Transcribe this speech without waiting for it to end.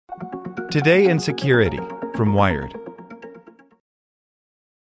Today in Security from Wired.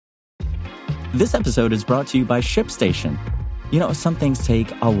 This episode is brought to you by ShipStation. You know, some things take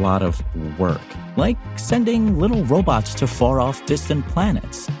a lot of work, like sending little robots to far-off distant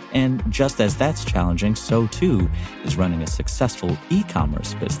planets. And just as that's challenging, so too is running a successful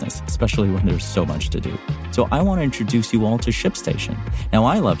e-commerce business, especially when there's so much to do. So I want to introduce you all to ShipStation. Now,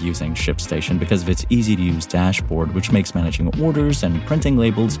 I love using ShipStation because of its easy-to-use dashboard, which makes managing orders and printing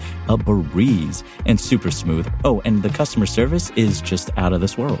labels a breeze and super smooth. Oh, and the customer service is just out of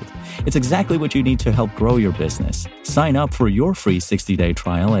this world. It's exactly what you need to help grow your business. Sign up for your free 60-day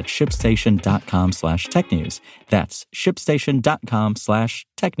trial at shipstation.com/technews. That's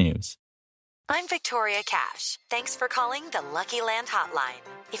shipstation.com/technews. I'm Victoria Cash. Thanks for calling the Lucky Land Hotline.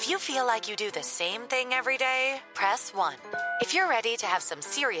 If you feel like you do the same thing every day, press 1. If you're ready to have some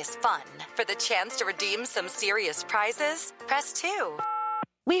serious fun for the chance to redeem some serious prizes, press 2.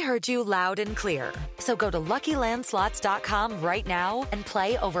 We heard you loud and clear. So go to LuckyLandSlots.com right now and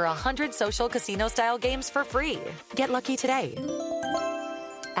play over 100 social casino-style games for free. Get lucky today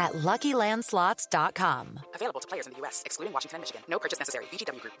at LuckyLandSlots.com. Available to players in the U.S., excluding Washington and Michigan. No purchase necessary.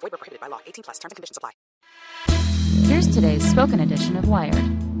 VGW Group. Void where prohibited by law. 18+. Terms and conditions apply. Here's today's spoken edition of Wired.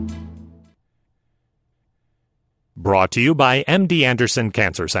 Brought to you by MD Anderson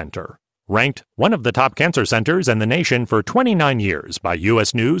Cancer Center. Ranked one of the top cancer centers in the nation for 29 years by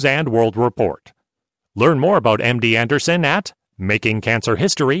U.S. News and World Report. Learn more about MD Anderson at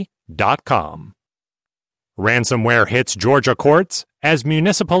makingcancerhistory.com. Ransomware hits Georgia courts as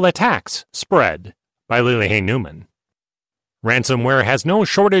municipal attacks spread, by Lily Newman. Ransomware has no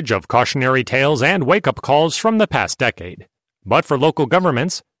shortage of cautionary tales and wake-up calls from the past decade. But for local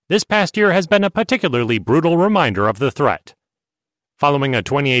governments, this past year has been a particularly brutal reminder of the threat. Following a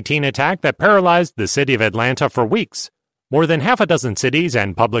 2018 attack that paralyzed the city of Atlanta for weeks, more than half a dozen cities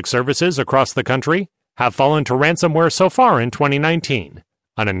and public services across the country have fallen to ransomware so far in 2019,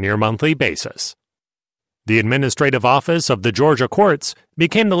 on a near-monthly basis. The Administrative Office of the Georgia Courts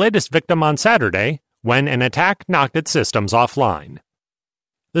became the latest victim on Saturday when an attack knocked its systems offline.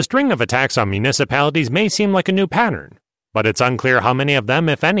 The string of attacks on municipalities may seem like a new pattern, but it's unclear how many of them,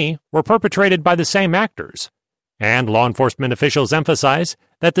 if any, were perpetrated by the same actors. And law enforcement officials emphasize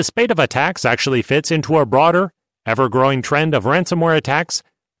that the spate of attacks actually fits into a broader, ever-growing trend of ransomware attacks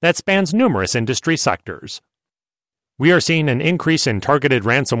that spans numerous industry sectors. We are seeing an increase in targeted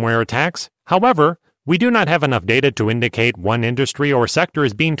ransomware attacks. However, we do not have enough data to indicate one industry or sector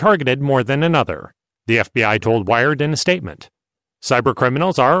is being targeted more than another, the FBI told Wired in a statement.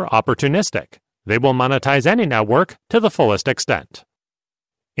 Cybercriminals are opportunistic. They will monetize any network to the fullest extent.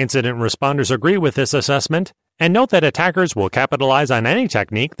 Incident responders agree with this assessment and note that attackers will capitalize on any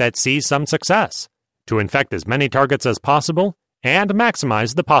technique that sees some success to infect as many targets as possible and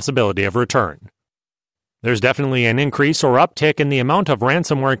maximize the possibility of return. There's definitely an increase or uptick in the amount of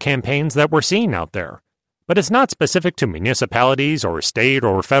ransomware campaigns that we're seeing out there, but it's not specific to municipalities or state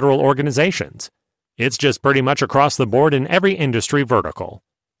or federal organizations. It's just pretty much across the board in every industry vertical,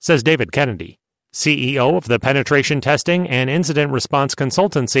 says David Kennedy, CEO of the penetration testing and incident response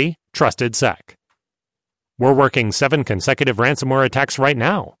consultancy TrustedSec. We're working 7 consecutive ransomware attacks right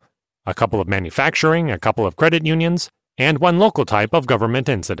now, a couple of manufacturing, a couple of credit unions, and one local type of government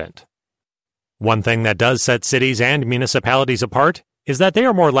incident. One thing that does set cities and municipalities apart is that they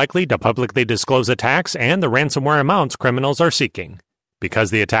are more likely to publicly disclose attacks and the ransomware amounts criminals are seeking, because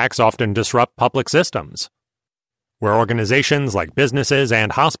the attacks often disrupt public systems. Where organizations like businesses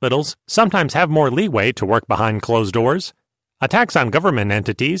and hospitals sometimes have more leeway to work behind closed doors, attacks on government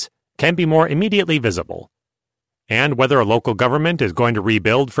entities can be more immediately visible. And whether a local government is going to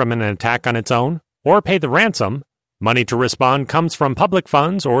rebuild from an attack on its own or pay the ransom, money to respond comes from public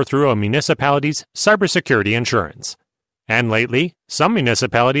funds or through a municipality's cybersecurity insurance. And lately, some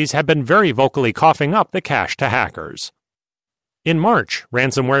municipalities have been very vocally coughing up the cash to hackers. In March,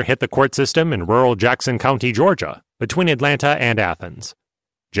 ransomware hit the court system in rural Jackson County, Georgia, between Atlanta and Athens.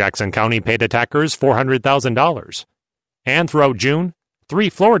 Jackson County paid attackers $400,000. And throughout June,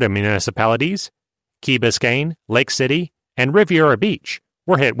 3 Florida municipalities, Key Biscayne, Lake City, and Riviera Beach,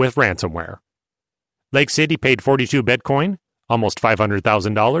 were hit with ransomware. Lake City paid 42 Bitcoin, almost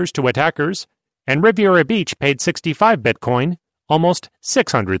 $500,000 to attackers, and Riviera Beach paid 65 Bitcoin, almost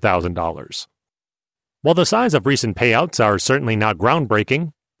 $600,000. While the size of recent payouts are certainly not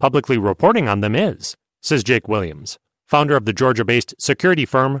groundbreaking, publicly reporting on them is, says Jake Williams, founder of the Georgia-based security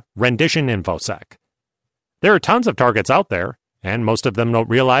firm Rendition InfoSec. There are tons of targets out there, and most of them don't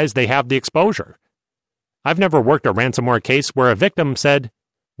realize they have the exposure. I've never worked a ransomware case where a victim said,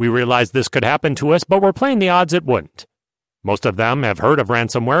 "We realized this could happen to us, but we're playing the odds it wouldn't." Most of them have heard of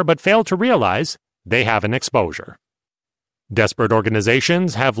ransomware but fail to realize they have an exposure. Desperate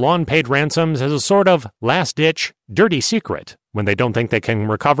organizations have long paid ransoms as a sort of last-ditch, dirty secret when they don't think they can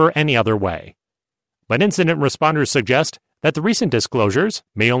recover any other way. But incident responders suggest that the recent disclosures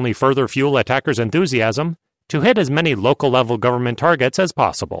may only further fuel attackers' enthusiasm to hit as many local-level government targets as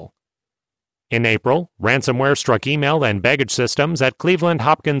possible. In April, ransomware struck email and baggage systems at Cleveland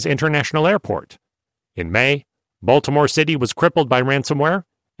Hopkins International Airport. In May, Baltimore City was crippled by ransomware,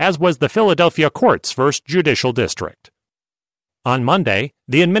 as was the Philadelphia Court's First Judicial District. On Monday,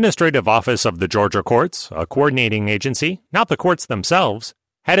 the Administrative Office of the Georgia Courts, a coordinating agency, not the courts themselves,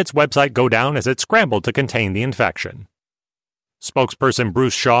 had its website go down as it scrambled to contain the infection. Spokesperson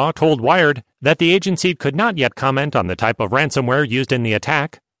Bruce Shaw told Wired that the agency could not yet comment on the type of ransomware used in the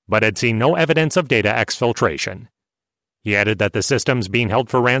attack, but had seen no evidence of data exfiltration. He added that the systems being held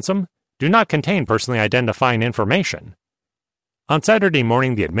for ransom do not contain personally identifying information. On Saturday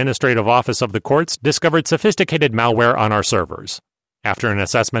morning, the Administrative Office of the Courts discovered sophisticated malware on our servers. After an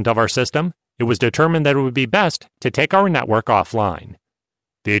assessment of our system, it was determined that it would be best to take our network offline.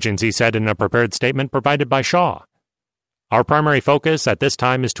 The agency said in a prepared statement provided by Shaw. Our primary focus at this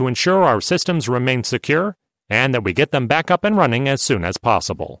time is to ensure our systems remain secure and that we get them back up and running as soon as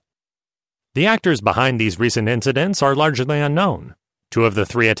possible. The actors behind these recent incidents are largely unknown. 2 of the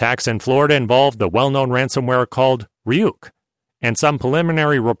 3 attacks in Florida involved the well-known ransomware called Ryuk, and some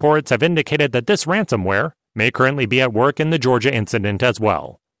preliminary reports have indicated that this ransomware may currently be at work in the Georgia incident as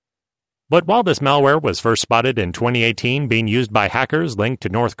well. But while this malware was first spotted in 2018 being used by hackers linked to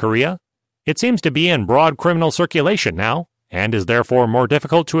North Korea, it seems to be in broad criminal circulation now, and is therefore more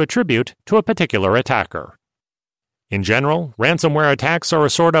difficult to attribute to a particular attacker. In general, ransomware attacks are a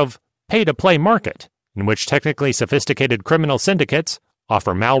sort of pay-to-play market, in which technically sophisticated criminal syndicates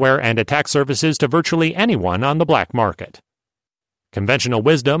offer malware and attack services to virtually anyone on the black market. Conventional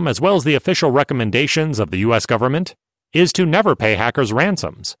wisdom, as well as the official recommendations of the U.S. government, is to never pay hackers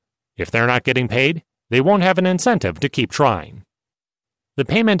ransoms. If they're not getting paid, they won't have an incentive to keep trying. The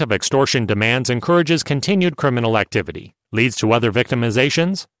payment of extortion demands encourages continued criminal activity, leads to other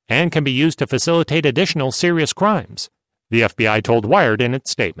victimizations, and can be used to facilitate additional serious crimes, the FBI told Wired in its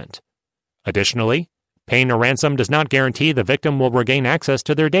statement. Additionally, paying a ransom does not guarantee the victim will regain access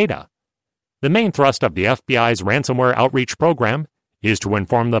to their data. The main thrust of the FBI's ransomware outreach program is to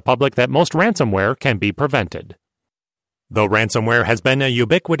inform the public that most ransomware can be prevented. Though ransomware has been a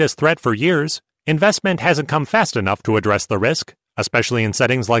ubiquitous threat for years, investment hasn't come fast enough to address the risk, especially in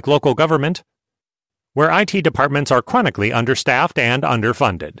settings like local government, where IT departments are chronically understaffed and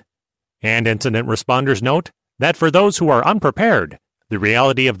underfunded. And incident responders note that for those who are unprepared, the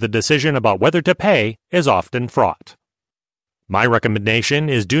reality of the decision about whether to pay is often fraught. My recommendation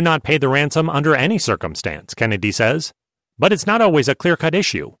is do not pay the ransom under any circumstance, Kennedy says, but it's not always a clear-cut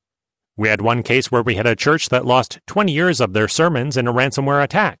issue. We had one case where we had a church that lost 20 years of their sermons in a ransomware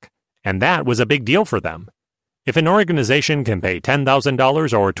attack, and that was a big deal for them. If an organization can pay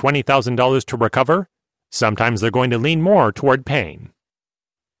 $10,000 or $20,000 to recover, sometimes they're going to lean more toward paying.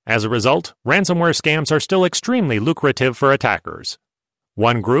 As a result, ransomware scams are still extremely lucrative for attackers.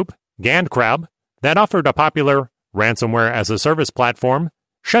 One group, GandCrab, that offered a popular ransomware-as-a-service platform,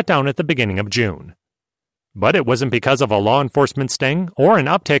 shut down at the beginning of June. But it wasn't because of a law enforcement sting or an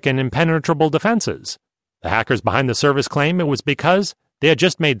uptick in impenetrable defenses. The hackers behind the service claim it was because they had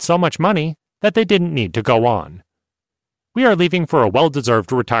just made so much money that they didn't need to go on. We are leaving for a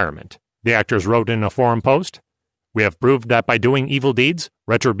well-deserved retirement, the actors wrote in a forum post. We have proved that by doing evil deeds,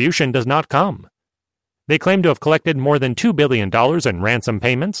 retribution does not come. They claim to have collected more than $2 billion in ransom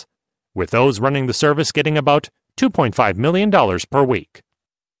payments, with those running the service getting about $2.5 million per week.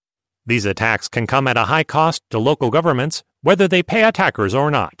 These attacks can come at a high cost to local governments, whether they pay attackers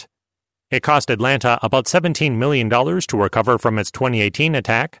or not. It cost Atlanta about $17 million to recover from its 2018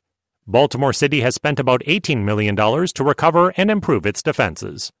 attack. Baltimore City has spent about $18 million to recover and improve its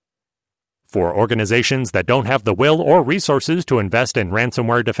defenses. For organizations that don't have the will or resources to invest in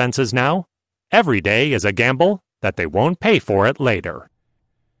ransomware defenses now, every day is a gamble that they won't pay for it later.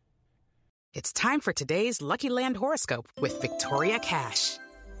 It's time for today's Lucky Land horoscope with Victoria Cash.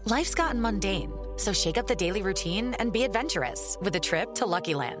 Life's gotten mundane, so shake up the daily routine and be adventurous with a trip to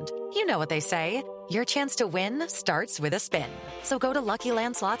Lucky Land. You know what they say, your chance to win starts with a spin. So go to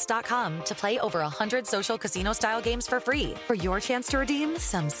LuckyLandSlots.com to play over 100 social casino-style games for free for your chance to redeem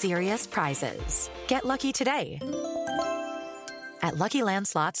some serious prizes. Get lucky today at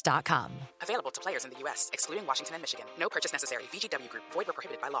LuckyLandSlots.com. Available to players in the U.S., excluding Washington and Michigan. No purchase necessary. VGW Group. Void where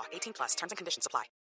prohibited by law. 18+. Terms and conditions apply.